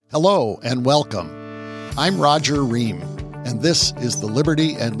Hello and welcome. I'm Roger Ream, and this is the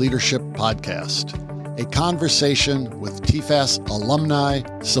Liberty and Leadership Podcast, a conversation with TFAS alumni,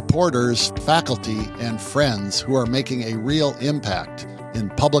 supporters, faculty, and friends who are making a real impact in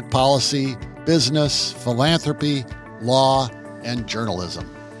public policy, business, philanthropy, law, and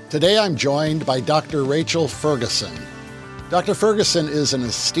journalism. Today I'm joined by Dr. Rachel Ferguson. Dr. Ferguson is an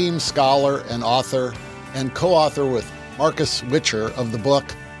esteemed scholar and author and co-author with Marcus Witcher of the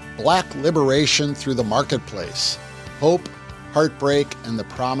book Black Liberation Through the Marketplace, Hope, Heartbreak, and the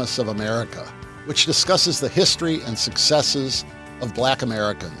Promise of America, which discusses the history and successes of Black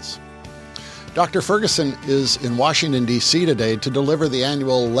Americans. Dr. Ferguson is in Washington, D.C. today to deliver the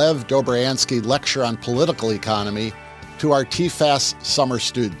annual Lev Dobryansky Lecture on Political Economy to our TFAS summer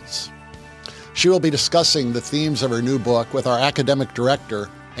students. She will be discussing the themes of her new book with our academic director,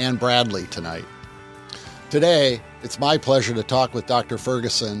 Ann Bradley, tonight. Today, it's my pleasure to talk with Dr.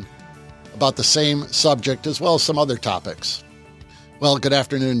 Ferguson about the same subject as well as some other topics. Well, good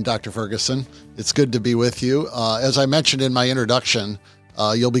afternoon, Dr. Ferguson. It's good to be with you. As I mentioned in my introduction,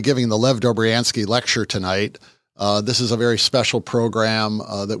 you'll be giving the Lev Dobryansky Lecture tonight. This is a very special program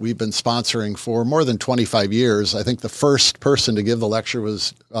that we've been sponsoring for more than 25 years. I think the first person to give the lecture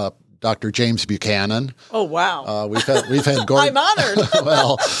was Dr. James Buchanan. Oh, wow. We've had Gordon. I'm honored.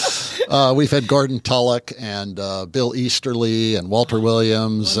 Well, we've had Gordon Tullock and Bill Easterly and Walter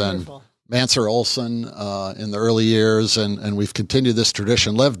Williams Wonderful. and Mansur Olson in the early years, and we've continued this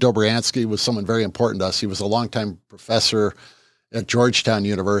tradition. Lev Dobryansky was someone very important to us. He was a longtime professor at Georgetown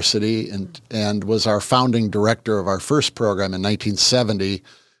University and was our founding director of our first program in 1970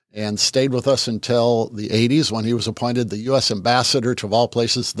 and stayed with us until the 80s when he was appointed the U.S. ambassador to, of all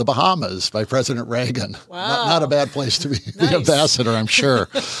places, the Bahamas by President Reagan. Wow. Not a bad place to be Nice. the ambassador, I'm sure.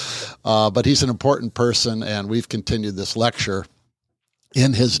 But he's an important person, and we've continued this lecture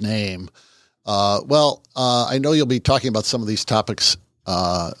in his name. I know you'll be talking about some of these topics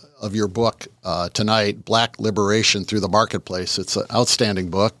of your book tonight, Black Liberation Through the Marketplace. It's an outstanding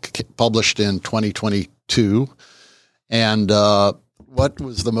book published in 2022. And what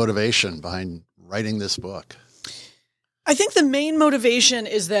was the motivation behind writing this book? I think the main motivation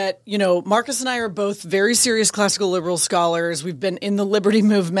is that, Marcus and I are both very serious classical liberal scholars. We've been in the liberty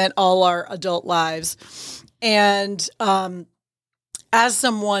movement all our adult lives. And as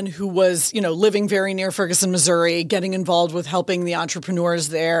someone who was, living very near Ferguson, Missouri, getting involved with helping the entrepreneurs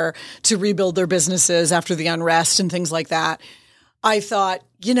there to rebuild their businesses after the unrest and things like that, I thought,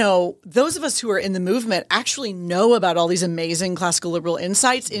 those of us who are in the movement actually know about all these amazing classical liberal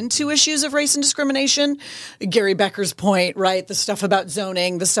insights into issues of race and discrimination. Gary Becker's point, right? The stuff about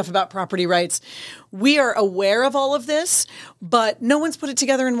zoning, the stuff about property rights. We are aware of all of this, but no one's put it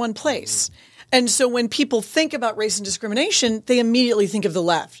together in one place. And so when people think about race and discrimination, they immediately think of the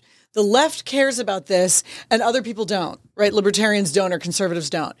left. The left cares about this and other people don't, right? Libertarians don't or conservatives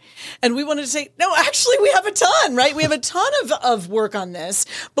don't. And we wanted to say, no, actually we have a ton, right? We have a ton of work on this,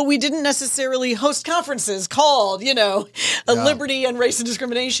 but we didn't necessarily host conferences called, Liberty and Race and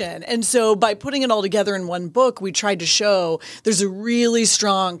Discrimination. And so by putting it all together in one book, we tried to show there's a really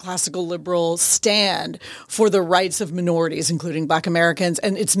strong classical liberal stand for the rights of minorities, including Black Americans.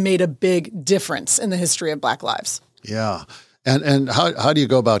 And it's made a big difference in the history of Black lives. Yeah. And how do you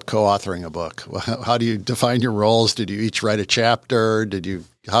go about co-authoring a book? How do you define your roles? Did you each write a chapter?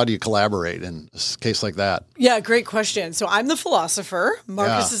 How do you collaborate in a case like that? Yeah, great question. So I'm the philosopher.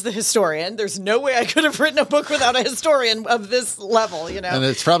 Marcus is the historian. There's no way I could have written a book without a historian of this level, And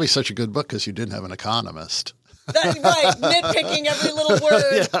it's probably such a good book because you didn't have an economist. That's right, nitpicking every little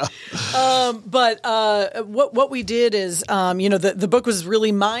word. Yeah. What we did is, the book was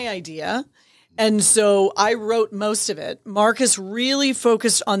really my idea. And so I wrote most of it. Marcus really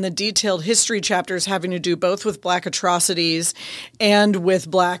focused on the detailed history chapters having to do both with Black atrocities and with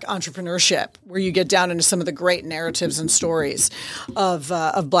Black entrepreneurship, where you get down into some of the great narratives and stories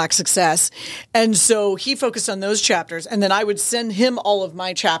of Black success. And so he focused on those chapters. And then I would send him all of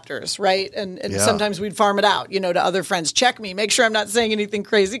my chapters, right? And sometimes we'd farm it out, to other friends. Check me, make sure I'm not saying anything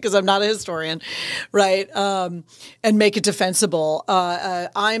crazy because I'm not a historian, right? And make it defensible.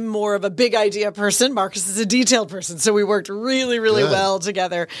 I'm more of a big idea person. Marcus is a detailed person. So we worked really, really well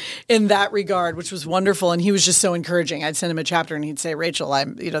together in that regard, which was wonderful. And he was just so encouraging. I'd send him a chapter and he'd say, Rachel,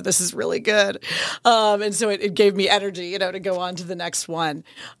 this is really good. And so it gave me energy, to go on to the next one.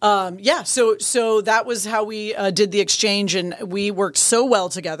 So that was how we did the exchange. And we worked so well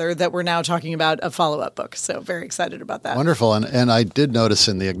together that we're now talking about a follow-up book. So very excited about that. Wonderful. And I did notice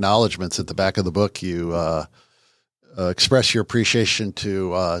in the acknowledgments at the back of the book, you express your appreciation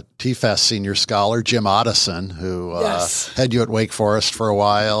to TFAS senior scholar Jim Otteson, who had you at Wake Forest for a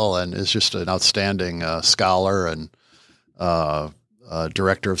while and is just an outstanding scholar and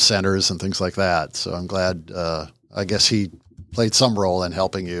director of centers and things like that. So I'm glad, I guess he played some role in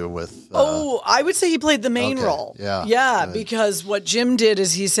helping you with... I would say he played the main role. Yeah, because what Jim did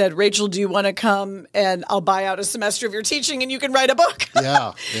is he said, Rachel, do you want to come and I'll buy out a semester of your teaching and you can write a book?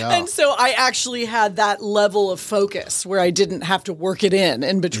 Yeah. And so I actually had that level of focus where I didn't have to work it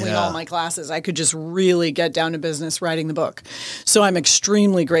in between all my classes. I could just really get down to business writing the book. So I'm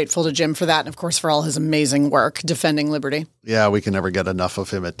extremely grateful to Jim for that and, of course, for all his amazing work defending liberty. Yeah, we can never get enough of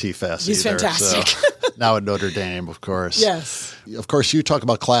him at TFAS He's either. fantastic. So. Now at Notre Dame, of course. Yes. Of course, you talk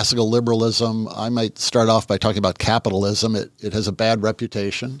about classical liberalism. I might start off by talking about capitalism. It has a bad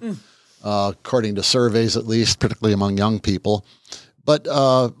reputation, according to surveys at least, particularly among young people. But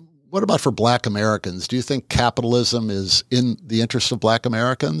what about for Black Americans? Do you think capitalism is in the interest of Black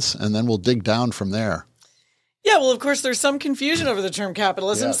Americans? And then we'll dig down from there. Yeah, well, of course, there's some confusion over the term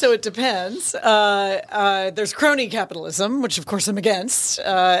capitalism, so it depends. There's crony capitalism, which, of course, I'm against,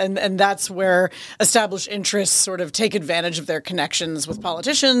 and that's where established interests sort of take advantage of their connections with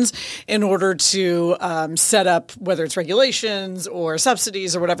politicians in order to set up, whether it's regulations or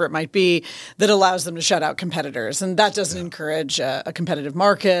subsidies or whatever it might be, that allows them to shut out competitors. And that doesn't encourage a competitive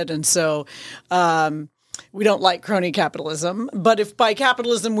market. And so we don't like crony capitalism, but if by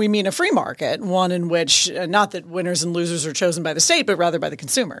capitalism we mean a free market, one in which not that winners and losers are chosen by the state, but rather by the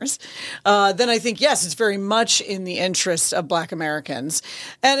consumers, then I think, yes, it's very much in the interest of Black Americans.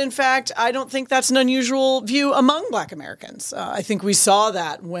 And in fact, I don't think that's an unusual view among Black Americans. I think we saw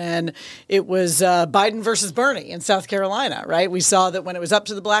that when it was Biden versus Bernie in South Carolina, right? We saw that when it was up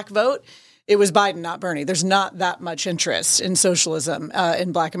to the Black vote, it was Biden, not Bernie. There's not that much interest in socialism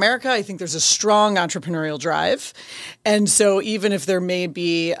in Black America. I think there's a strong entrepreneurial drive. And so even if there may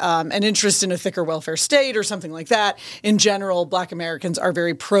be an interest in a thicker welfare state or something like that, in general, Black Americans are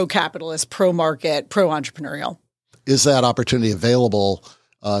very pro-capitalist, pro-market, pro-entrepreneurial. Is that opportunity available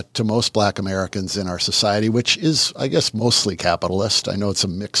to most Black Americans in our society, which is, I guess, mostly capitalist? I know it's a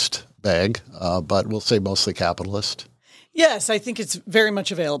mixed bag, but we'll say mostly capitalist. Yes, I think it's very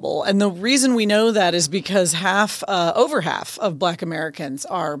much available. And the reason we know that is because over half of Black Americans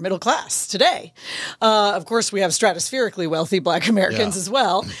are middle class today. Of course, we have stratospherically wealthy Black Americans as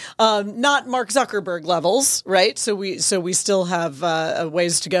well. Not Mark Zuckerberg levels, right? So we still have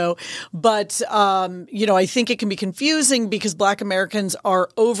ways to go. But, I think it can be confusing because Black Americans are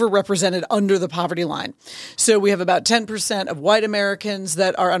overrepresented under the poverty line. So we have about 10% of white Americans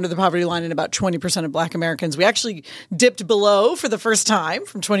that are under the poverty line and about 20% of Black Americans. We actually dipped below for the first time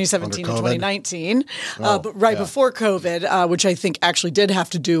from 2017 to 2019, but before COVID, which I think actually did have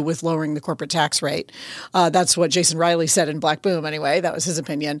to do with lowering the corporate tax rate. That's what Jason Riley said in Black Boom anyway. That was his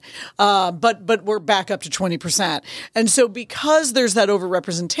opinion. But we're back up to 20%. And so because there's that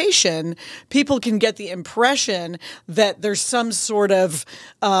overrepresentation, people can get the impression that there's some sort of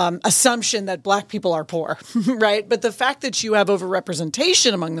assumption that Black people are poor, right? But the fact that you have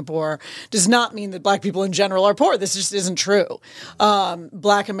overrepresentation among the poor does not mean that Black people in general are poor. This just isn't true.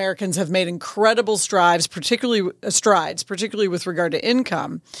 Black Americans have made incredible strides, particularly with regard to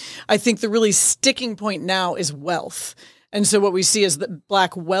income. I think the really sticking point now is wealth. And so what we see is that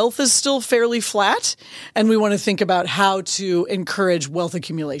Black wealth is still fairly flat, and we want to think about how to encourage wealth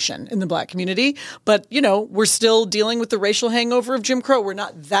accumulation in the Black community. But, we're still dealing with the racial hangover of Jim Crow. We're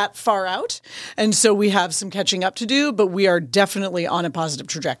not that far out. And so we have some catching up to do, but we are definitely on a positive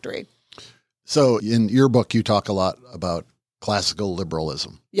trajectory. So in your book, you talk a lot about classical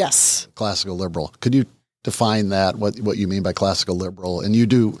liberalism. Yes. Classical liberal. Could you define that, what you mean by classical liberal? And you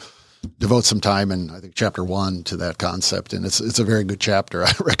do devote some time in, I think, chapter 1 to that concept. And it's a very good chapter.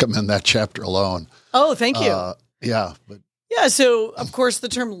 I recommend that chapter alone. Oh, thank you. So, of course, the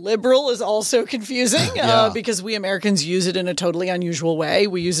term liberal is also confusing because we Americans use it in a totally unusual way.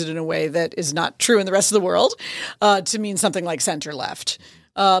 We use it in a way that is not true in the rest of the world to mean something like center-left.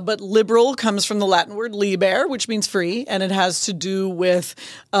 But liberal comes from the Latin word liber, which means free, and it has to do with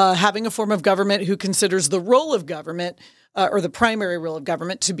having a form of government who considers the role of government or the primary role of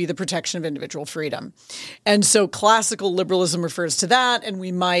government to be the protection of individual freedom. And so classical liberalism refers to that, and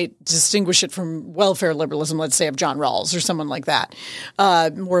we might distinguish it from welfare liberalism, let's say, of John Rawls or someone like that,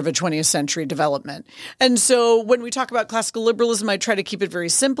 more of a 20th century development. And so when we talk about classical liberalism, I try to keep it very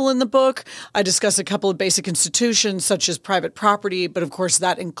simple in the book. I discuss a couple of basic institutions such as private property, but of course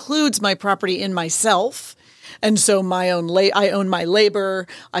that includes my property in myself. And so I own my labor.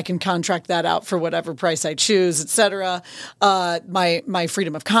 I can contract that out for whatever price I choose, et cetera. My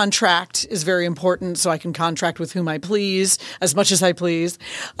freedom of contract is very important. So I can contract with whom I please, as much as I please.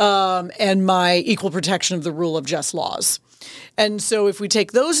 And my equal protection of the rule of just laws. And so if we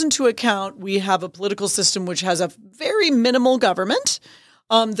take those into account, we have a political system which has a very minimal government.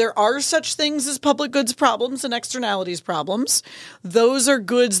 There are such things as public goods problems and externalities problems. Those are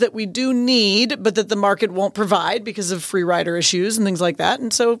goods that we do need, but that the market won't provide because of free rider issues and things like that.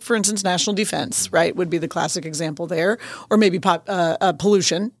 And so, for instance, national defense, right, would be the classic example there, or maybe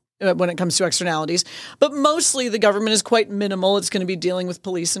pollution when it comes to externalities. But mostly the government is quite minimal. It's going to be dealing with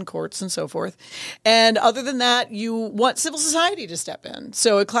police and courts and so forth. And other than that, you want civil society to step in.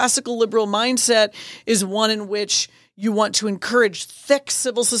 So a classical liberal mindset is one in which you want to encourage thick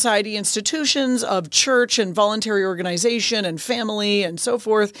civil society institutions of church and voluntary organization and family and so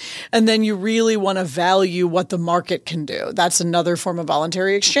forth. And then you really want to value what the market can do. That's another form of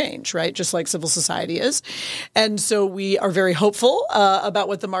voluntary exchange, right? Just like civil society is. And so we are very hopeful about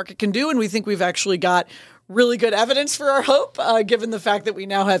what the market can do. And we think we've actually got really good evidence for our hope, given the fact that we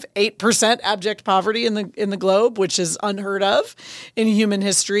now have 8% abject poverty in the globe, which is unheard of in human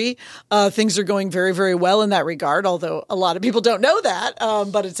history. Things are going very, very well in that regard, although a lot of people don't know that,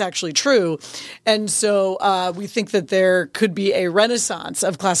 but it's actually true. And so we think that there could be a renaissance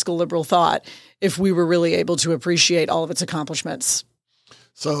of classical liberal thought if we were really able to appreciate all of its accomplishments.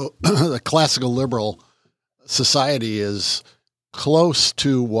 So the classical liberal society is close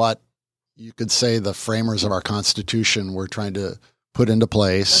to what you could say the framers of our Constitution were trying to put into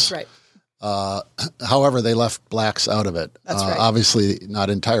place. That's right. However, they left blacks out of it. That's right. Obviously, not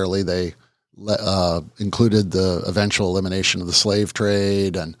entirely. They included the eventual elimination of the slave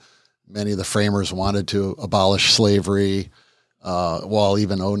trade, and many of the framers wanted to abolish slavery while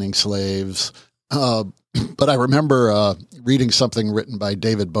even owning slaves. But I remember reading something written by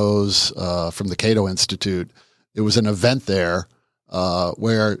David Bowes from the Cato Institute. It was an event there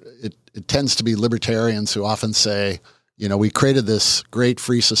where it tends to be libertarians who often say, we created this great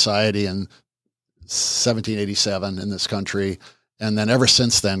free society in 1787 in this country, and then ever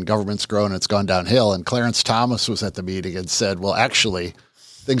since then, government's grown and it's gone downhill. And Clarence Thomas was at the meeting and said, well, actually,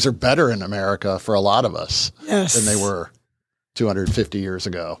 things are better in America for a lot of us than they were 250 years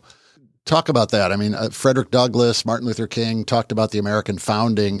ago. Talk about that. I mean, Frederick Douglass, Martin Luther King talked about the American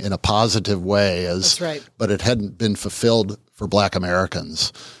founding in a positive way, That's right. But it hadn't been fulfilled for Black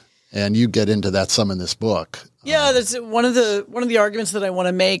Americans. And you get into that some in this book. Yeah, that's one of the arguments that I want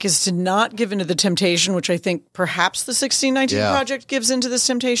to make is to not give into the temptation, which I think perhaps the 1619 Project gives into this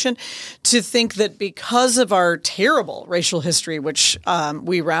temptation, to think that because of our terrible racial history, which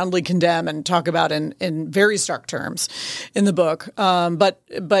we roundly condemn and talk about in very stark terms in the book,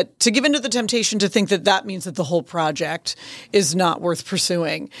 but to give into the temptation to think that that means that the whole project is not worth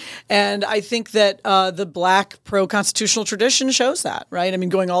pursuing. And I think that the Black pro-constitutional tradition shows that, right? I mean,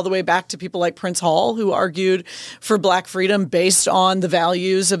 going all the way back to people like Prince Hall, who argued for Black freedom based on the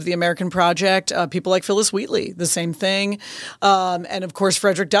values of the American project. People like Phyllis Wheatley, the same thing. And of course,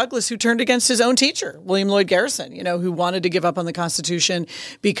 Frederick Douglass, who turned against his own teacher, William Lloyd Garrison, who wanted to give up on the Constitution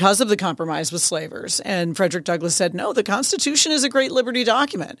because of the compromise with slavers. And Frederick Douglass said, no, the Constitution is a great liberty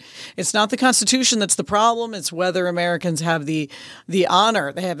document. It's not the Constitution that's the problem. It's whether Americans have the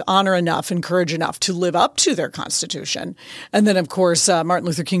honor. They have honor enough and courage enough to live up to their Constitution. And then, of course, Martin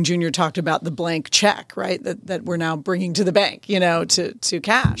Luther King Jr. talked about the blank check, right? That we're now bringing to the bank, to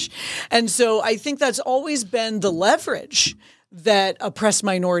cash. And so I think that's always been the leverage that oppressed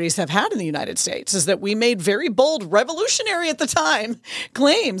minorities have had in the United States, is that we made very bold, revolutionary at the time,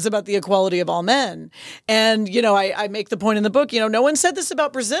 claims about the equality of all men. And, I make the point in the book, no one said this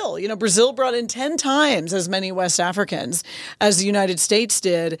about Brazil. Brazil brought in 10 times as many West Africans as the United States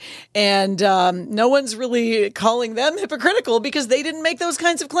did. And no one's really calling them hypocritical because they didn't make those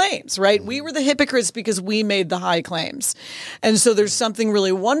kinds of claims, right? We were the hypocrites because we made the high claims. And so there's something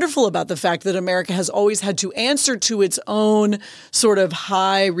really wonderful about the fact that America has always had to answer to its own sort of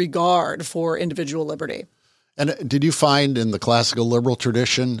high regard for individual liberty. And did you find in the classical liberal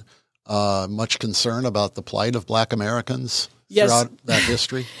tradition much concern about the plight of Black Americans throughout that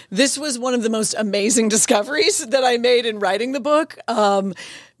history? This was one of the most amazing discoveries that I made in writing the book.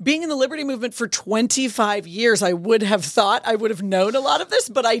 being in the liberty movement for 25 years, I would have thought I would have known a lot of this,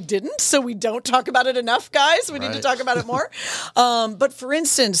 but I didn't. So we don't talk about it enough, guys. We need to talk about it more. But for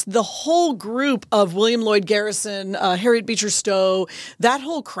instance, the whole group of William Lloyd Garrison, Harriet Beecher Stowe, that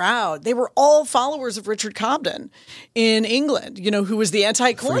whole crowd, they were all followers of Richard Cobden in England, who was the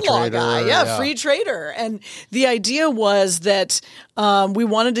anti-corn law guy. Yeah, free trader. And the idea was that we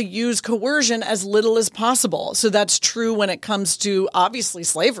wanted to use coercion as little as possible. So that's true when it comes to obviously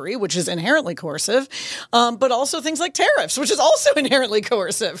slavery, which is inherently coercive, but also things like tariffs, which is also inherently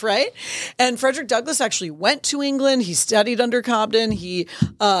coercive, right? And Frederick Douglass actually went to England. He studied under Cobden. He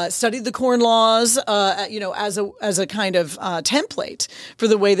studied the corn laws, as a kind of template for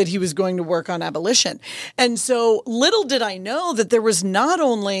the way that he was going to work on abolition. And so little did I know that there was not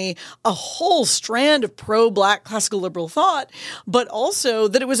only a whole strand of pro-Black classical liberal thought, but also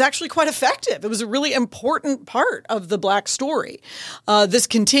that it was actually quite effective. It was a really important part of the Black story. This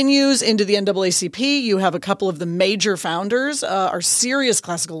continues into the NAACP. You have a couple of the major founders are serious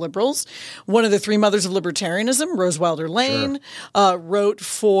classical liberals. One of the three mothers of libertarianism, Rose Wilder Lane, wrote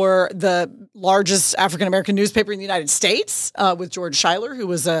for the largest African-American newspaper in the United States with George Schuyler, who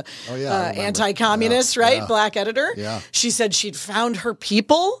was a anti-communist, Black editor. Yeah. She said she'd found her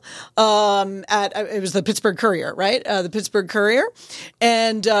people it was the Pittsburgh Courier, right? The Pittsburgh Courier.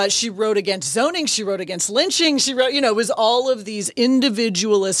 And she wrote against zoning. She wrote against lynching. She wrote, it was all of these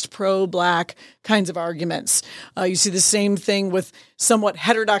individualist pro-Black kinds of arguments. You see the same thing with somewhat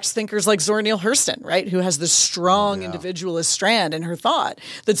heterodox thinkers like Zora Neale Hurston, right, who has this strong individualist strand in her thought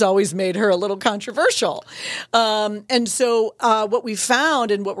that's always made her a little controversial. And so what we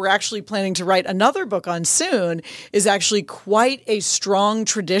found and what we're actually planning to write another book on soon is actually quite a strong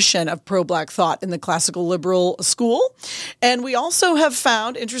tradition of pro-Black thought in the classical liberal school. And we also have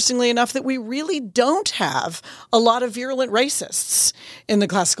found, interestingly enough, that we really don't have a lot of virulent racists in the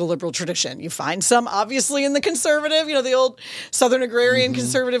classical liberal tradition. You find some, obviously, in the conservative, the old Southern agrarian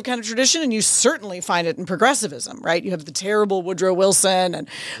conservative kind of tradition, and you certainly find it in progressivism, right? You have the terrible Woodrow Wilson and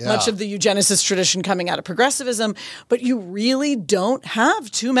much of the eugenicist tradition coming out of progressivism, but you really don't have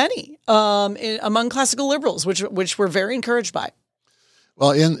too many among classical liberals, which we're very encouraged by.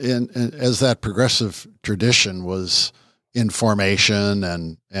 Well, in as that progressive tradition was in formation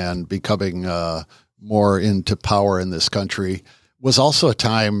and becoming more into power in this country, was also a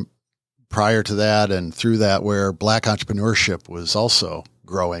time prior to that and through that where Black entrepreneurship was also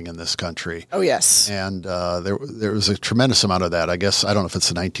growing in this country. Oh, yes. And there was a tremendous amount of that. I guess, I don't know if it's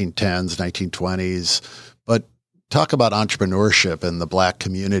the 1910s, 1920s, but talk about entrepreneurship in the Black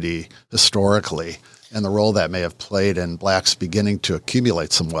community historically and the role that may have played in Blacks beginning to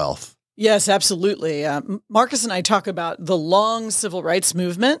accumulate some wealth. Yes, absolutely. Marcus and I talk about the long civil rights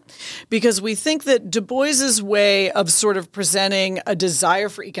movement because we think that Du Bois's way of sort of presenting a desire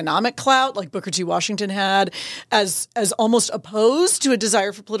for economic clout, like Booker T. Washington had, as almost opposed to a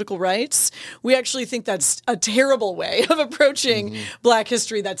desire for political rights, we actually think that's a terrible way of approaching Black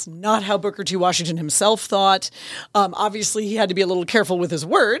history. That's not how Booker T. Washington himself thought. Obviously, he had to be a little careful with his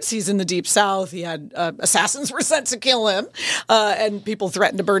words. He's in the Deep South. He had assassins were sent to kill him, and people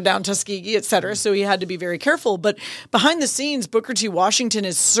threatened to burn down Tuskegee, et cetera. So he had to be very careful. But behind the scenes, Booker T. Washington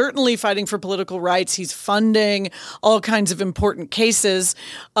is certainly fighting for political rights. He's funding all kinds of important cases,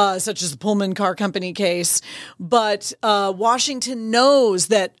 such as the Pullman Car Company case. But Washington knows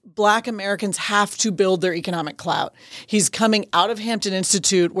that Black Americans have to build their economic clout. He's coming out of Hampton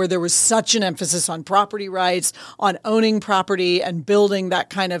Institute, where there was such an emphasis on property rights, on owning property, and building that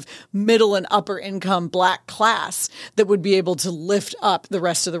kind of middle and upper income Black class that would be able to lift up the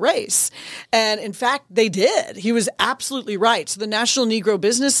rest of the race. And in fact, they did. He was absolutely right. So the National Negro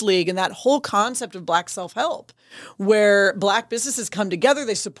Business League and that whole concept of Black self-help, where Black businesses come together,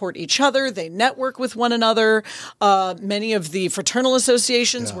 they support each other, they network with one another. Many of the fraternal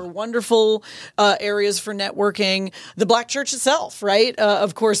associations were wonderful areas for networking. The Black church itself, right,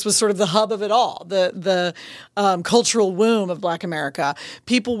 of course, was sort of the hub of it all, the cultural womb of Black America.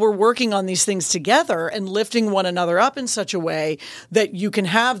 People were working on these things together and lifting one another up in such a way that you can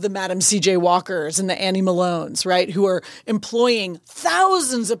have the Madam C.J. Walkers and the Annie Malones, right, who are employing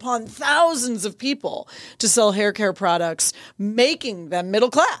thousands upon thousands of people to sell hair care products, making them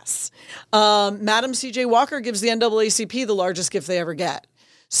middle class. Madam C.J. Walker gives the NAACP the largest gift they ever get.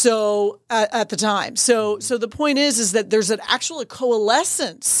 So at the time. So the point is that there's an actual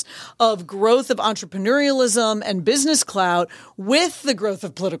coalescence of growth of entrepreneurialism and business clout with the growth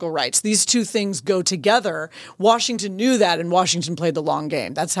of political rights. These two things go together. Washington knew that, and Washington played the long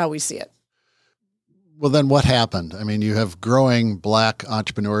game. That's how we see it. Well, then what happened? I mean, you have growing Black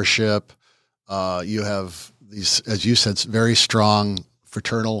entrepreneurship. You have these, as you said, very strong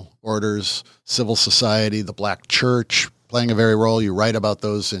fraternal orders, civil society, the Black church playing a very role. You write about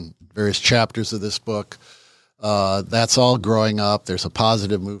those in various chapters of this book. That's all growing up. There's a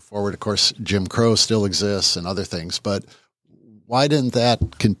positive move forward. Of course, Jim Crow still exists and other things, but why didn't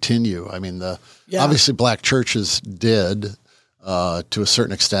that continue? I mean, obviously Black churches did to a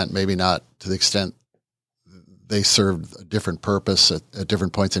certain extent, maybe not to the extent they served a different purpose at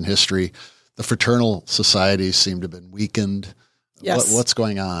different points in history. The fraternal societies seem to have been weakened. Yes. What's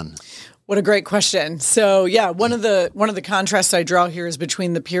going on? What a great question. So one of the contrasts I draw here is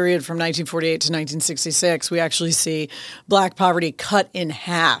between the period from 1948 to 1966. We actually see Black poverty cut in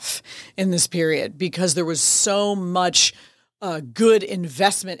half in this period because there was so much good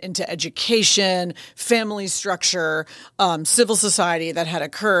investment into education, family structure, civil society that had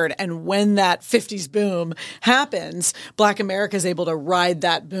occurred. And when that 50s boom happens, Black America is able to ride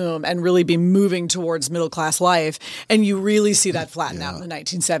that boom and really be moving towards middle-class life. And you really see that flatten out in the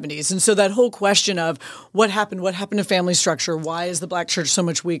 1970s. And so that whole question of what happened to family structure? Why is the Black church so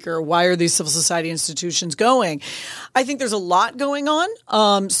much weaker? Why are these civil society institutions going? I think there's a lot going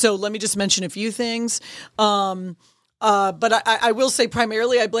on. So let me just mention a few things. But I will say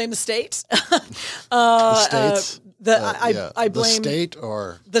primarily I blame the state. The states? I blame the state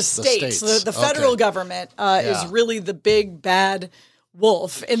or the states. The federal government is really the big bad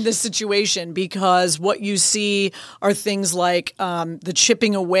wolf in this situation because what you see are things like the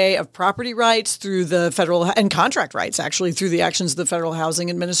chipping away of property rights through the federal and contract rights, actually, through the actions of the Federal Housing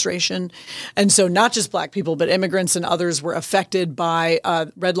Administration. And so not just Black people, but immigrants and others were affected by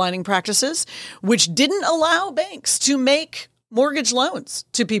redlining practices, which didn't allow banks to make mortgage loans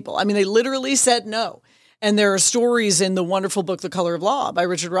to people. I mean, they literally said no. And there are stories in the wonderful book, The Color of Law by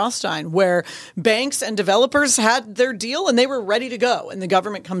Richard Rothstein, where banks and developers had their deal and they were ready to go. And the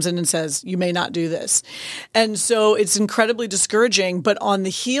government comes in and says, you may not do this. And so it's incredibly discouraging. But on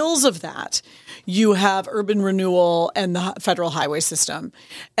the heels of that, you have urban renewal and the federal highway system.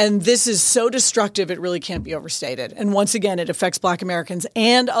 And this is so destructive, it really can't be overstated. And once again, it affects Black Americans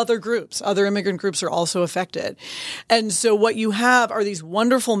and other groups. Other immigrant groups are also affected. And so what you have are these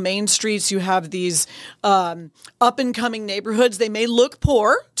wonderful main streets. You have these up-and-coming neighborhoods. They may look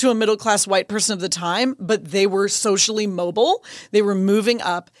poor to a middle-class white person of the time, but they were socially mobile. They were moving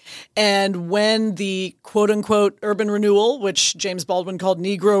up. And when the quote-unquote urban renewal, which James Baldwin called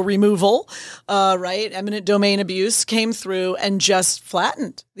Negro removal, eminent domain abuse, came through and just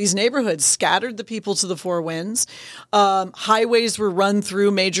flattened these neighborhoods, scattered the people to the four winds. Highways were run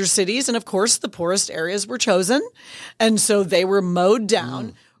through major cities. And of course, the poorest areas were chosen. And so they were mowed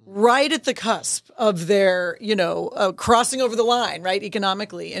down. Right at the cusp of their, crossing over the line, right,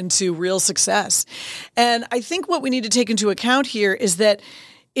 economically into real success. And I think what we need to take into account here is that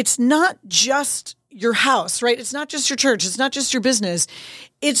it's not just your house, right? It's not just your church. It's not just your business.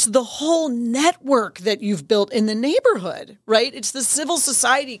 It's the whole network that you've built in the neighborhood, right? It's the civil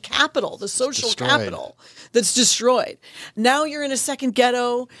society capital, the social capital that's destroyed. Now you're in a second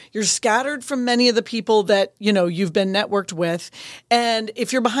ghetto. You're scattered from many of the people that, you've been networked with. And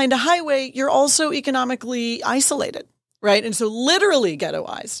if you're behind a highway, you're also economically isolated. Right. And so literally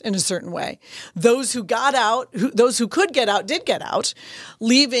ghettoized in a certain way. Those who got out, those who could get out, did get out,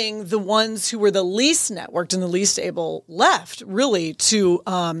 leaving the ones who were the least networked and the least able left really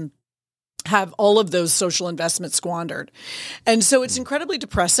to have all of those social investments squandered. And so it's incredibly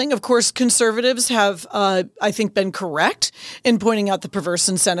depressing. Of course, conservatives have, I think, been correct in pointing out the perverse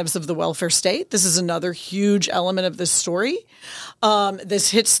incentives of the welfare state. This is another huge element of this story.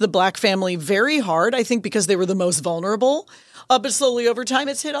 This hits the Black family very hard, I think, because they were the most vulnerable. But slowly over time,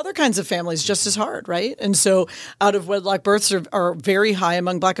 it's hit other kinds of families just as hard, right? And so out-of-wedlock births are very high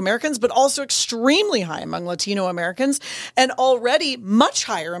among Black Americans, but also extremely high among Latino Americans, and already much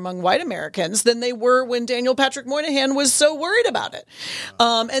higher among white Americans than they were when Daniel Patrick Moynihan was so worried about it.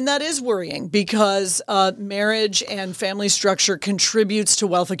 And that is worrying because marriage and family structure contributes to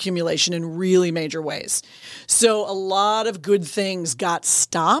wealth accumulation in really major ways. So a lot of good things got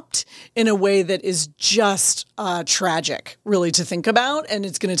stopped in a way that is just tragic, really, to think about, and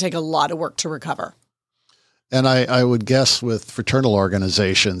it's going to take a lot of work to recover. And I would guess with fraternal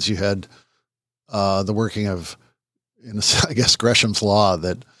organizations, you had the working of, I guess, Gresham's law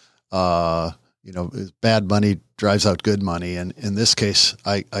that, bad money drives out good money. And in this case,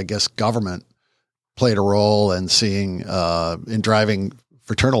 I guess government played a role in in driving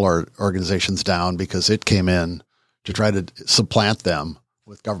fraternal organizations down because it came in to try to supplant them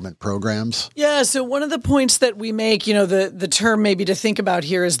with government programs. Yeah. So one of the points that we make, the term maybe to think about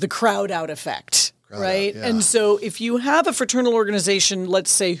here is the crowd out effect. Right. And so if you have a fraternal organization,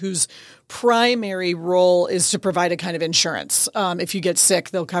 let's say, whose primary role is to provide a kind of insurance. If you get sick,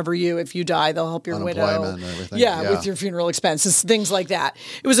 they'll cover you. If you die, they'll help your widow. And everything. Yeah, with your funeral expenses, things like that.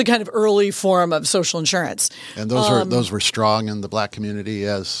 It was a kind of early form of social insurance. And those were strong in the Black community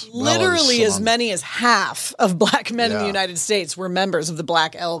as literally as many as half of Black men in the United States were members of the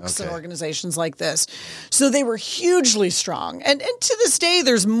Black Elks and organizations like this. So they were hugely strong. And to this day,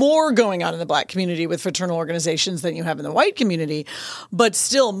 there's more going on in the Black community with fraternal organizations than you have in the white community, but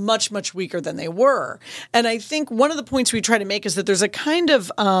still much, much weaker than they were. And I think one of the points we try to make is that there's a kind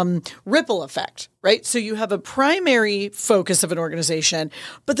of ripple effect, right? So you have a primary focus of an organization,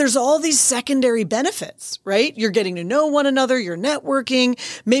 but there's all these secondary benefits, right? You're getting to know one another, you're networking.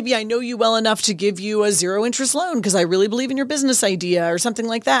 Maybe I know you well enough to give you a zero interest loan because I really believe in your business idea or something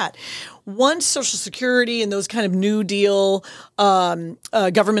like that. Once Social Security and those kind of New Deal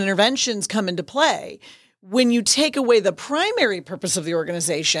government interventions come into play, when you take away the primary purpose of the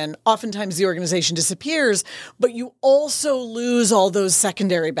organization, oftentimes the organization disappears, but you also lose all those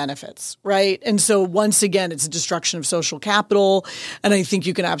secondary benefits, right? And so once again, it's a destruction of social capital. And I think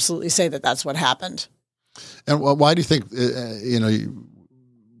you can absolutely say that that's what happened. And why do you think,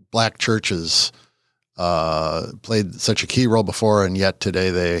 Black churches played such a key role before, and yet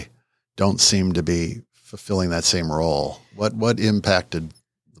today they don't seem to be fulfilling that same role? What impacted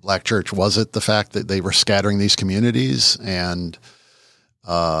Black church? Was it the fact that they were scattering these communities and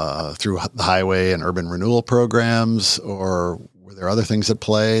through the highway and urban renewal programs, or were there other things at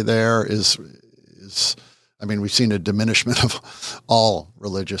play there? We've seen a diminishment of all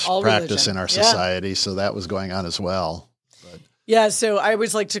religious practice in our society, so that was going on as well. Yeah, so I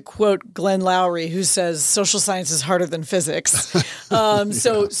always like to quote Glenn Lowry, who says social science is harder than physics.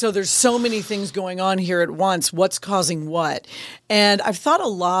 So there's so many things going on here at once. What's causing what? And I've thought a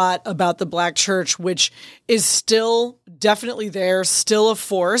lot about the Black church, which is still definitely there, still a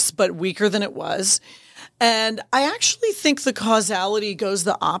force, but weaker than it was. And I actually think the causality goes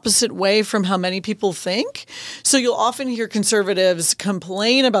the opposite way from how many people think. So you'll often hear conservatives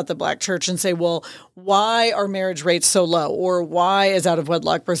complain about the Black church and say, well, why are marriage rates so low? Or why is out of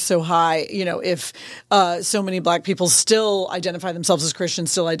wedlock birth so high? If so many Black people still identify themselves as Christians,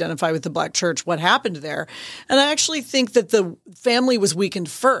 still identify with the Black church, what happened there? And I actually think that the family was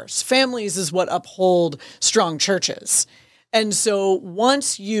weakened first. Families is what uphold strong churches. And so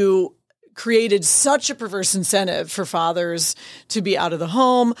once you created such a perverse incentive for fathers to be out of the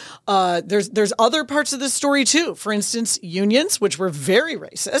home. There's other parts of this story too. For instance, unions, which were very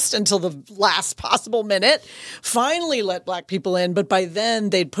racist until the last possible minute, finally let Black people in. But by then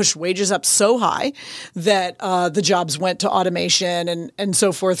they'd pushed wages up so high that the jobs went to automation and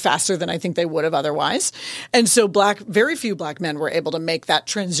so forth faster than I think they would have otherwise. And so very few Black men were able to make that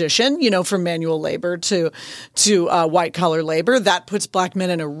transition, from manual labor to white collar labor. That puts Black men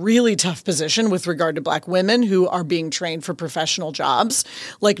in a really tough position with regard to Black women who are being trained for professional jobs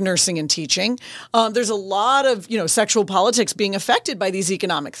like nursing and teaching. There's a lot of, sexual politics being affected by these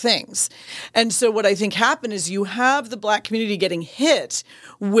economic things. And so what I think happened is you have the Black community getting hit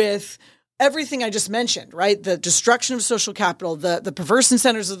with everything I just mentioned, right? The destruction of social capital, the perverse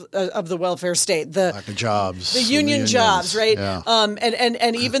incentives of the welfare state, the lack of jobs, the union jobs, right? Yeah.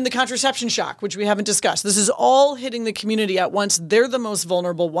 And even the contraception shock, which we haven't discussed. This is all hitting the community at once. They're the most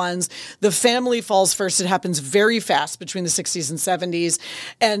vulnerable ones. The family falls first. It happens very fast between the 60s and 70s.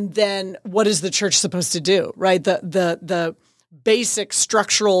 And then what is the church supposed to do, right? The basic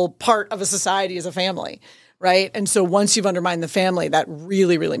structural part of a society is a family. Right. And so once you've undermined the family, that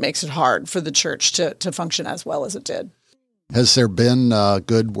really, really makes it hard for the church to function as well as it did. Has there been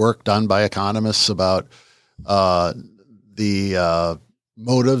good work done by economists about the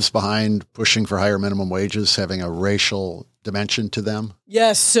motives behind pushing for higher minimum wages having a racial dimension to them?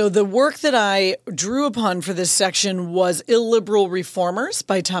 Yes. So the work that I drew upon for this section was Illiberal Reformers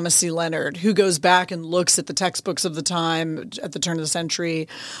by Thomas C. Leonard, who goes back and looks at the textbooks of the time at the turn of the century,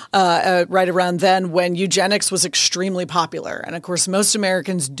 right around then when eugenics was extremely popular. And of course, most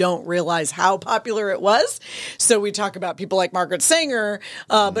Americans don't realize how popular it was. So we talk about people like Margaret Sanger,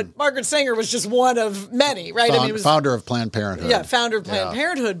 but Margaret Sanger was just one of many, right? It was founder of Planned Parenthood. Yeah, founder of Planned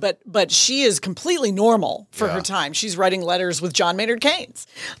Parenthood, but she is completely normal for her time. She's writing letters with John Maynard Keynes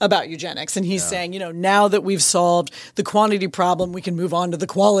about eugenics. And he's saying, now that we've solved the quantity problem, we can move on to the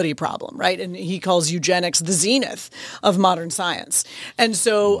quality problem, right? And he calls eugenics the zenith of modern science. And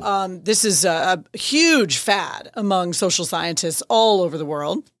so this is a huge fad among social scientists all over the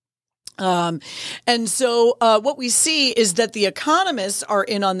world. And so what we see is that the economists are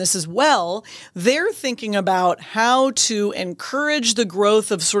in on this as well. They're thinking about how to encourage the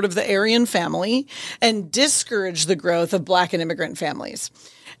growth of sort of the Aryan family and discourage the growth of Black and immigrant families.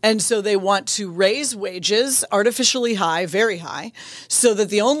 And so they want to raise wages artificially high, very high, so that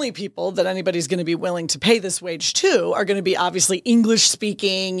the only people that anybody's going to be willing to pay this wage to are going to be obviously English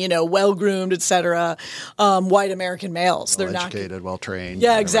speaking, well-groomed, et cetera, white American males. They're not educated, well-trained.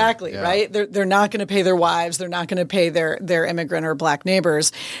 Yeah, exactly. Yeah. Right. They're not going to pay their wives. They're not going to pay their immigrant or black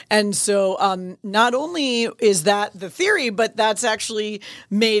neighbors. And so not only is that the theory, but that's actually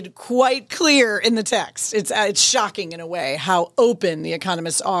made quite clear in the text. It's shocking in a way how open the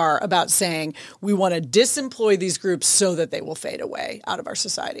economists are about saying we want to disemploy these groups so that they will fade away out of our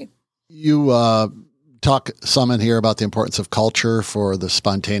society. You talk some in here about the importance of culture for the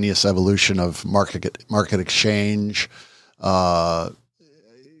spontaneous evolution of market exchange. I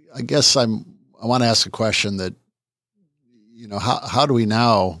guess I want to ask a question that, how do we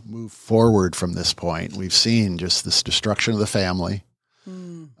now move forward from this point? We've seen just this destruction of the family,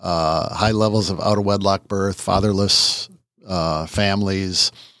 high levels of out-of-wedlock birth, fatherless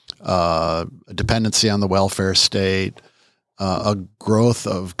families, a dependency on the welfare state, a growth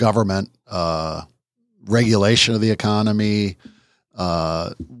of government, regulation of the economy.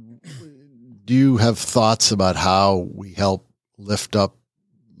 Do you have thoughts about how we help lift up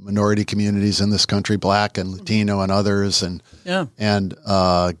minority communities in this country, Black and Latino and others, and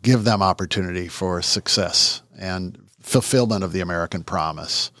give them opportunity for success and fulfillment of the American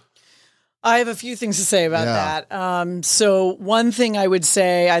promise? I have a few things to say about that. So one thing I would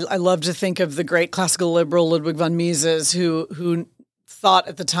say, I love to think of the great classical liberal Ludwig von Mises, who thought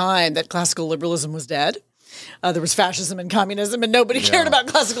at the time that classical liberalism was dead. There was fascism and communism, and nobody cared about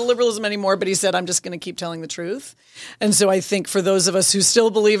classical liberalism anymore. But he said, I'm just going to keep telling the truth. And so I think for those of us who still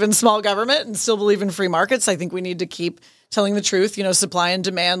believe in small government and still believe in free markets, I think we need to keep telling the truth. Supply and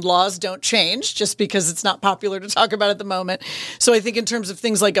demand laws don't change just because it's not popular to talk about at the moment. So I think in terms of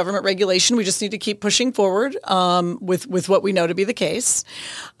things like government regulation, we just need to keep pushing forward with what we know to be the case.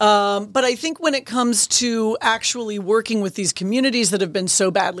 But I think when it comes to actually working with these communities that have been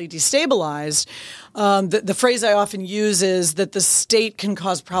so badly destabilized, the phrase I often use is that the state can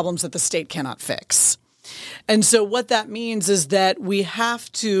cause problems that the state cannot fix. And so what that means is that we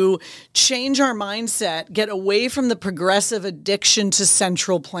have to change our mindset, get away from the progressive addiction to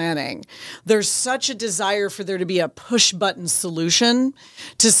central planning. There's such a desire for there to be a push-button solution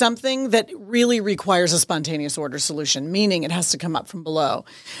to something that really requires a spontaneous order solution, meaning it has to come up from below.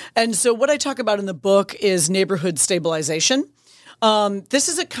 And so what I talk about in the book is neighborhood stabilization. This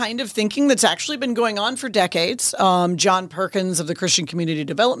is a kind of thinking that's actually been going on for decades. John Perkins of the Christian Community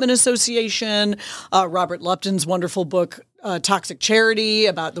Development Association, Robert Lupton's wonderful book, Toxic Charity,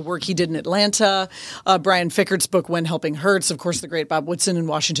 about the work he did in Atlanta, Brian Fickert's book, When Helping Hurts, of course, the great Bob Woodson in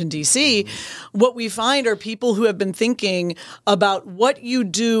Washington, D.C. What we find are people who have been thinking about what you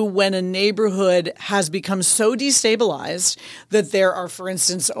do when a neighborhood has become so destabilized that there are, for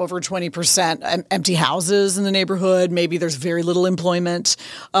instance, over 20% empty houses in the neighborhood. Maybe there's very little employment,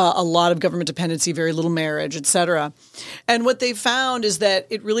 a lot of government dependency, very little marriage, et cetera. And what they found is that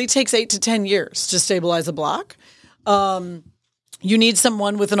it really takes 8 to 10 years to stabilize a block. You need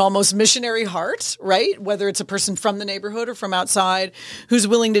someone with an almost missionary heart, right? Whether it's a person from the neighborhood or from outside who's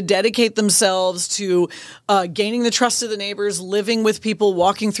willing to dedicate themselves to gaining the trust of the neighbors, living with people,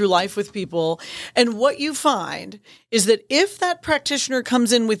 walking through life with people. And what you find is that if that practitioner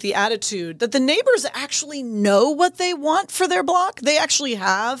comes in with the attitude that the neighbors actually know what they want for their block, they actually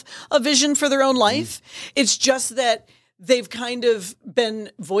have a vision for their own life. It's just that they've kind of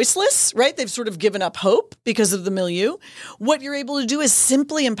been voiceless, right? They've sort of given up hope because of the milieu. What you're able to do is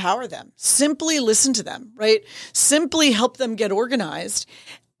simply empower them, simply listen to them, right? Simply help them get organized,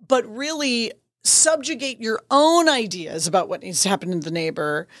 but really subjugate your own ideas about what needs to happen to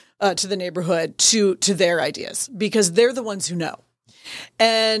the neighborhood to their ideas, because they're the ones who know.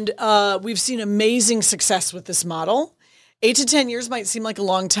 And we've seen amazing success with this model. 8 to 10 years might seem like a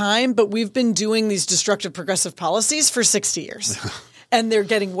long time, but we've been doing these destructive progressive policies for 60 years. And they're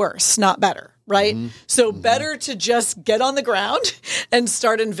getting worse, not better, right? So better to just get on the ground and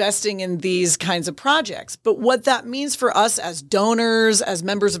start investing in these kinds of projects. But what that means for us as donors, as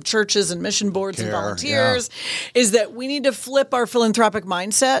members of churches and mission boards and volunteers, is that we need to flip our philanthropic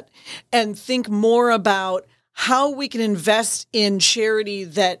mindset and think more about how we can invest in charity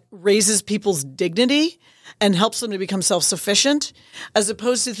that raises people's dignity and helps them to become self-sufficient, as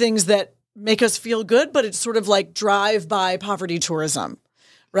opposed to things that make us feel good, but it's sort of like drive-by poverty tourism,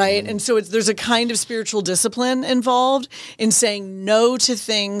 right? And so there's a kind of spiritual discipline involved in saying no to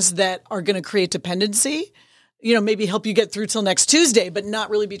things that are going to create dependency, maybe help you get through till next Tuesday, but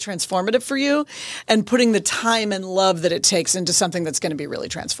not really be transformative for you, and putting the time and love that it takes into something that's going to be really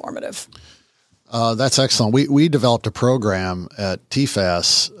transformative. That's excellent. We developed a program at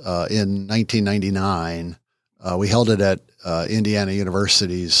TFAS in 1999. We held it at Indiana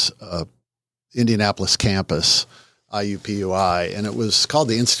University's Indianapolis campus, IUPUI, and it was called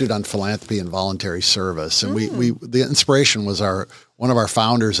the Institute on Philanthropy and Voluntary Service. And the inspiration was one of our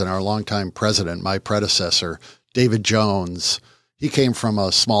founders and our longtime president, my predecessor, David Jones. He came from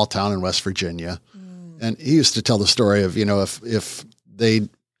a small town in West Virginia, and he used to tell the story of, if they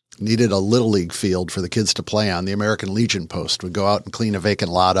needed a little league field for the kids to play on, the American Legion Post would go out and clean a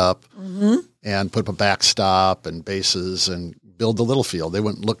vacant lot up and put up a backstop and bases and build the little field. They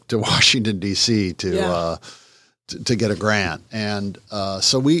wouldn't look to Washington, D.C. to get a grant. And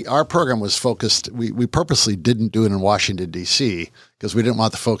so our program was focused. We purposely didn't do it in Washington, D.C. because we didn't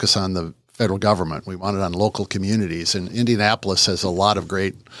want the focus on the federal government. We wanted on local communities. And Indianapolis has a lot of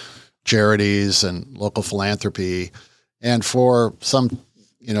great charities and local philanthropy. And for some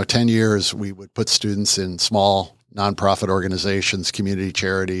 10 years, we would put students in small nonprofit organizations, community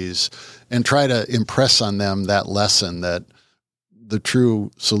charities, and try to impress on them that lesson that the true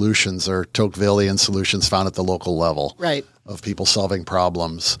solutions are Tocquevillian solutions found at the local level of people solving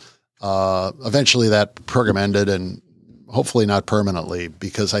problems. Eventually that program ended, and hopefully not permanently,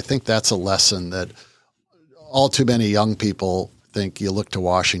 because I think that's a lesson that all too many young people think you look to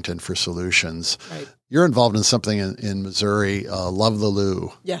Washington for solutions. Right. You're involved in something in Missouri, Love the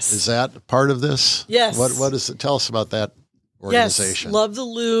Lou. Yes. Is that part of this? Yes. What is it? Tell us about that organization. Yes. Love the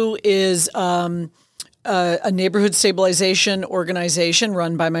Lou is a neighborhood stabilization organization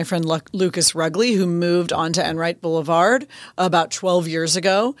run by my friend Lucas Rugley, who moved onto Enright Boulevard about 12 years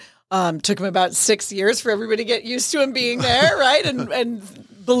ago. Took him about 6 years for everybody to get used to him being there, right? And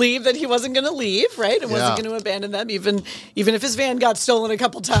believe that he wasn't going to leave, right? And wasn't going to abandon them, even if his van got stolen a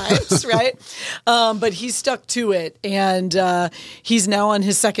couple times, right? But he stuck to it, and he's now on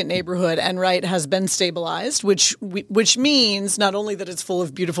his second neighborhood. Enright has been stabilized, which means not only that it's full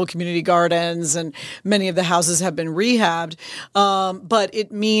of beautiful community gardens and many of the houses have been rehabbed, but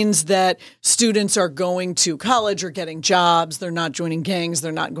it means that students are going to college or getting jobs. They're not joining gangs.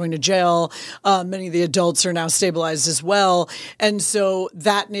 They're not going to jail. Many of the adults are now stabilized as well. And so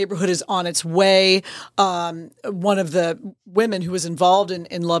that neighborhood is on its way. One of the women who was involved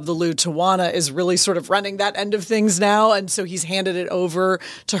in Love the Lou, Tawana, is really sort of running that end of things now. And so he's handed it over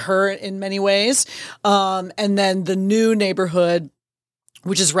to her in many ways. And then the new neighborhood,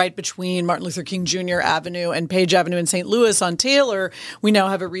 which is right between Martin Luther King Jr. Avenue and Page Avenue in St. Louis on Taylor, we now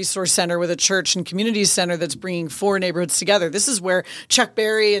have a resource center with a church and community center that's bringing 4 neighborhoods together. This is where Chuck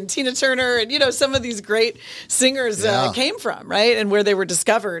Berry and Tina Turner and, some of these great singers came from, right? And where they were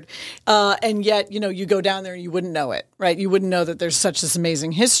discovered. And yet, you go down there and you wouldn't know it, right? You wouldn't know that there's such this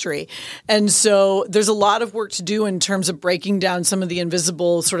amazing history. And so there's a lot of work to do in terms of breaking down some of the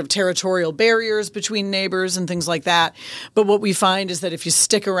invisible sort of territorial barriers between neighbors and things like that. But what we find is that if you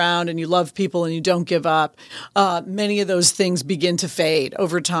stick around and you love people and you don't give up, many of those things begin to fade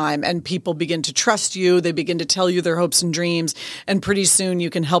over time, and people begin to trust you. They begin to tell you their hopes and dreams, and pretty soon you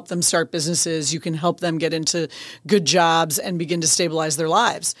can help them start businesses. You can help them get into good jobs and begin to stabilize their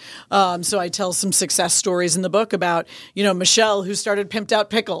lives. So I tell some success stories in the book about, Michelle, who started Pimped Out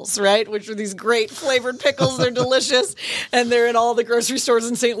Pickles, right? Which are these great flavored pickles. They're delicious, and they're in all the grocery stores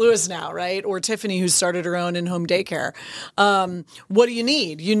in St. Louis now, right? Or Tiffany, who started her own in-home daycare. What do you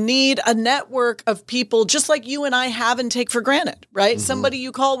need? You need a network of people just like you and I have and take for granted, right? Mm-hmm. Somebody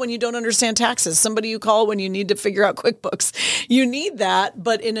you call when you don't understand taxes, somebody you call when you need to figure out QuickBooks. You need that,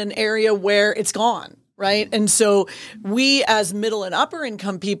 but in an area where it's gone. Right. And so we as middle and upper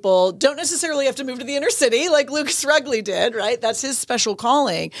income people don't necessarily have to move to the inner city like Lucas Rugley did. Right. That's his special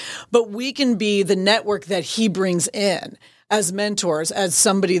calling. But we can be the network that he brings in as mentors, as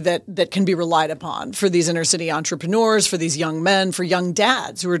somebody that can be relied upon for these inner city entrepreneurs, for these young men, for young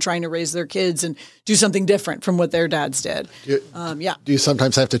dads who are trying to raise their kids and do something different from what their dads did. Do you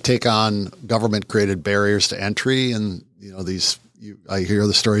sometimes have to take on government created barriers to entry? And, I hear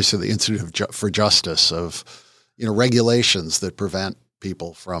the stories of the Institute for Justice of, regulations that prevent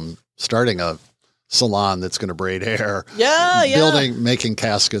people from starting a salon that's going to braid hair, making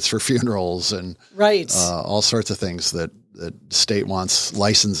caskets for funerals, and all sorts of things that the state wants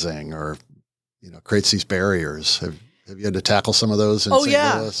licensing or, creates these barriers. Have you had to tackle some of those in St.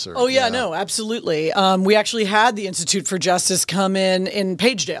 Louis? No, absolutely. We actually had the Institute for Justice come in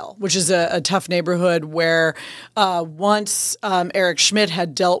Pagedale, which is a tough neighborhood where once Eric Schmidt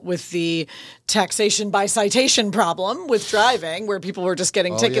had dealt with the taxation by citation problem with driving, where people were just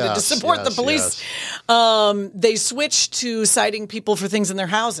getting ticketed to support the police. They switched to citing people for things in their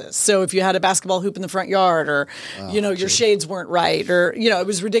houses. So if you had a basketball hoop in the front yard, or your shades weren't right, or it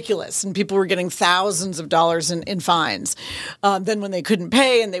was ridiculous, and people were getting thousands of dollars in fines. Then when they couldn't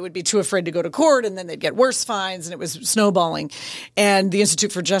pay, and they would be too afraid to go to court, and then they'd get worse fines, and it was snowballing. And the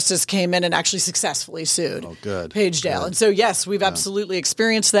Institute for Justice came in and actually successfully sued Pagedale. And so yes, we've absolutely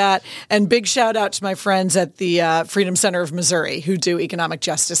experienced that. And big shout out to my friends at the Freedom Center of Missouri, who do economic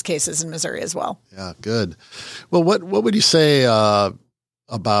justice cases in Missouri as well. Yeah, good. Well, what would you say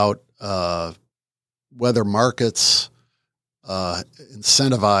about whether markets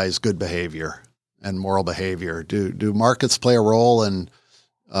incentivize good behavior and moral behavior? Do markets play a role in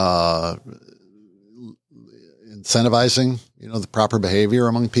incentivizing, the proper behavior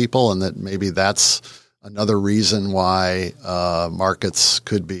among people, and that maybe that's another reason why markets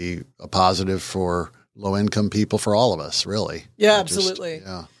could be a positive for low-income people, for all of us, really. Yeah, absolutely.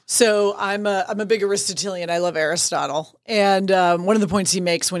 So I'm a big Aristotelian. I love Aristotle. And one of the points he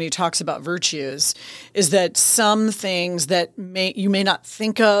makes when he talks about virtues is that some things that you may not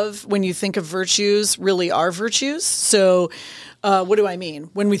think of when you think of virtues really are virtues. So what do I mean?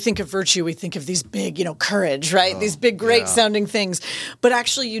 When we think of virtue, we think of these big, courage, right? These big, great sounding things. But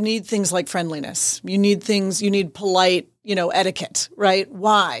actually, you need things like friendliness. You need polite, etiquette, right?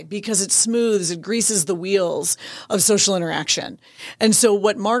 Why? Because it smooths, it greases the wheels of social interaction. And so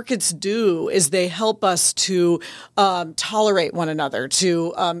what markets do is they help us to tolerate one another,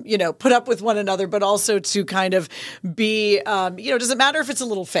 to, put up with one another, but also to kind of be, doesn't matter if it's a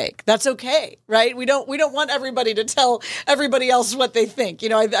little fake. That's okay, right? We don't want everybody to tell everybody else what they think.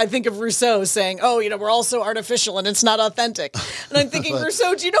 I think of Rousseau saying, we're all so artificial and it's not authentic. And I'm thinking,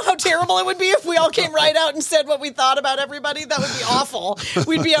 Rousseau, do you know how terrible it would be if we all came right out and said what we thought about everybody? That would be awful.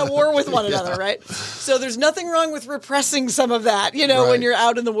 We'd be at war with one another, right? So there's nothing wrong with repressing some of that, when you're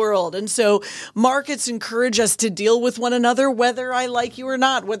out in the world. And so markets encourage us to deal with one another, whether I like you or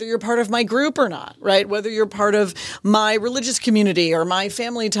not, whether you're part of my group or not, right? Whether you're part of my religious community or my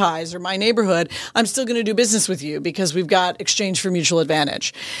family ties or my neighborhood, I'm still going to do business with you because we've got exchange for mutual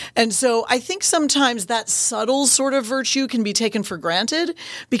advantage. And so I think sometimes that subtle sort of virtue can be taken for granted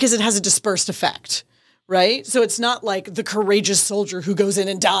because it has a dispersed effect. Right? So it's not like the courageous soldier who goes in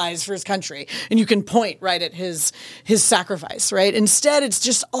and dies for his country and you can point right at his sacrifice, right? Instead, it's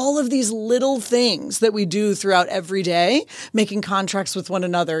just all of these little things that we do throughout every day, making contracts with one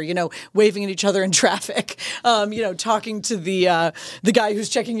another, waving at each other in traffic, talking to the guy who's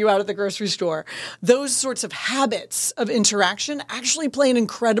checking you out at the grocery store. Those sorts of habits of interaction actually play an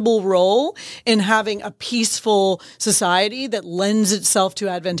incredible role in having a peaceful society that lends itself to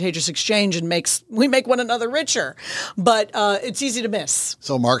advantageous exchange and we make one another richer, but it's easy to miss.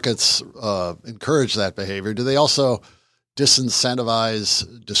 So markets encourage that behavior. Do they also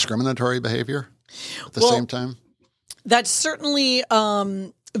disincentivize discriminatory behavior at the same time? That's certainly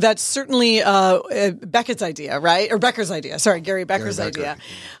Beckett's idea, right? Or Becker's idea. Sorry, Gary Becker's idea.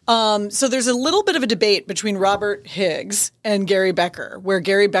 So there's a little bit of a debate between Robert Higgs and Gary Becker, where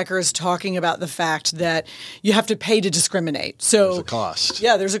Gary Becker is talking about the fact that you have to pay to discriminate. So there's a cost.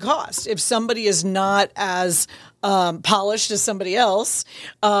 Yeah, there's a cost. If somebody is not as polished as somebody else,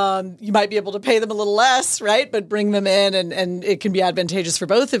 you might be able to pay them a little less, right? But bring them in and it can be advantageous for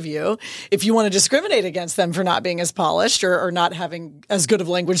both of you. If you want to discriminate against them for not being as polished or not having as good of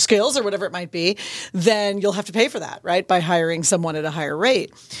language skills or whatever it might be, then you'll have to pay for that, right? By hiring someone at a higher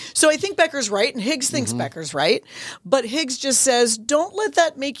rate. So I think Becker's right and Higgs thinks Becker's right. But Higgs just says, don't let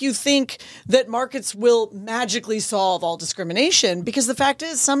that make you think that markets will magically solve all discrimination, because the fact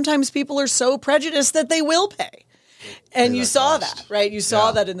is sometimes people are so prejudiced that they will pay. And you saw that, right? You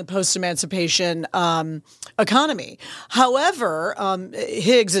saw that in the post-emancipation economy. However,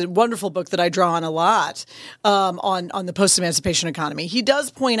 Higgs, a wonderful book that I draw on a lot on the post-emancipation economy, he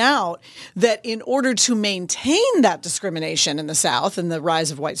does point out that in order to maintain that discrimination in the South and the rise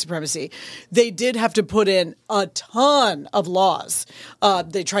of white supremacy, they did have to put in a ton of laws.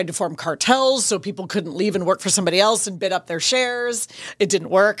 They tried to form cartels so people couldn't leave and work for somebody else and bid up their shares. It didn't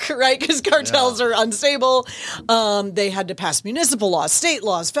work, right? Because cartels are unstable. They had to pass municipal laws, state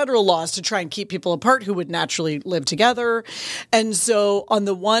laws, federal laws to try and keep people apart who would naturally live together. And so on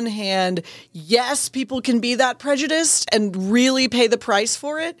the one hand, yes, people can be that prejudiced and really pay the price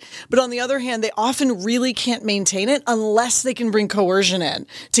for it. But on the other hand, they often really can't maintain it unless they can bring coercion in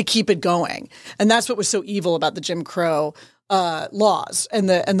to keep it going. And that's what was so evil about the Jim Crow laws and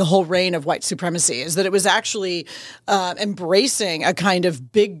the whole reign of white supremacy, is that it was actually embracing a kind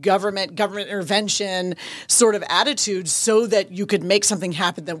of big government intervention sort of attitude so that you could make something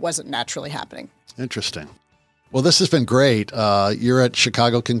happen that wasn't naturally happening. Interesting. Well, this has been great. You're at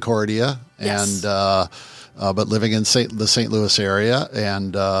Chicago Concordia, yes. and but living in the St. Louis area,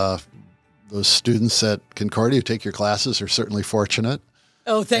 and those students at Concordia who take your classes are certainly fortunate.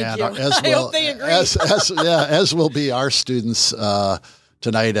 Oh, thank you. I hope they agree. As will be our students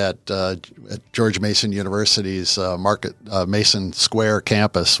tonight at George Mason University's Mason Square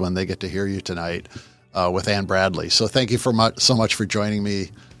campus when they get to hear you tonight with Ann Bradley. So thank you so much for joining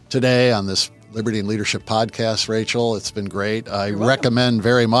me today on this Liberty and Leadership podcast, Rachel. It's been great. I recommend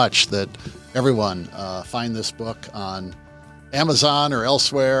very much that everyone find this book on Amazon or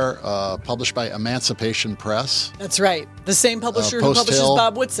elsewhere, published by Emancipation Press. That's right. The same publisher who publishes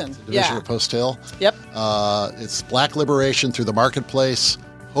Bob Woodson. Division of Post Hill. Yep. It's Black Liberation Through the Marketplace,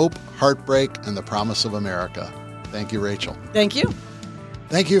 Hope, Heartbreak, and the Promise of America. Thank you, Rachel. Thank you.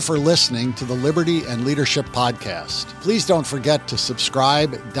 Thank you for listening to the Liberty and Leadership Podcast. Please don't forget to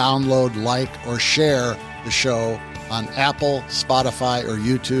subscribe, download, like, or share the show on Apple, Spotify, or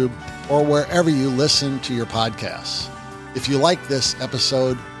YouTube, or wherever you listen to your podcasts. If you like this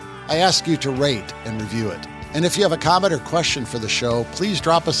episode, I ask you to rate and review it. And if you have a comment or question for the show, please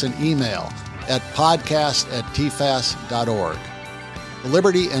drop us an email at podcast@tfas.org. The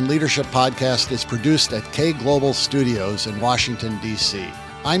Liberty and Leadership Podcast is produced at K Global Studios in Washington, D.C.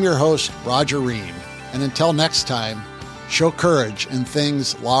 I'm your host, Roger Ream, and until next time, show courage in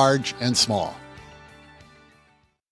things large and small.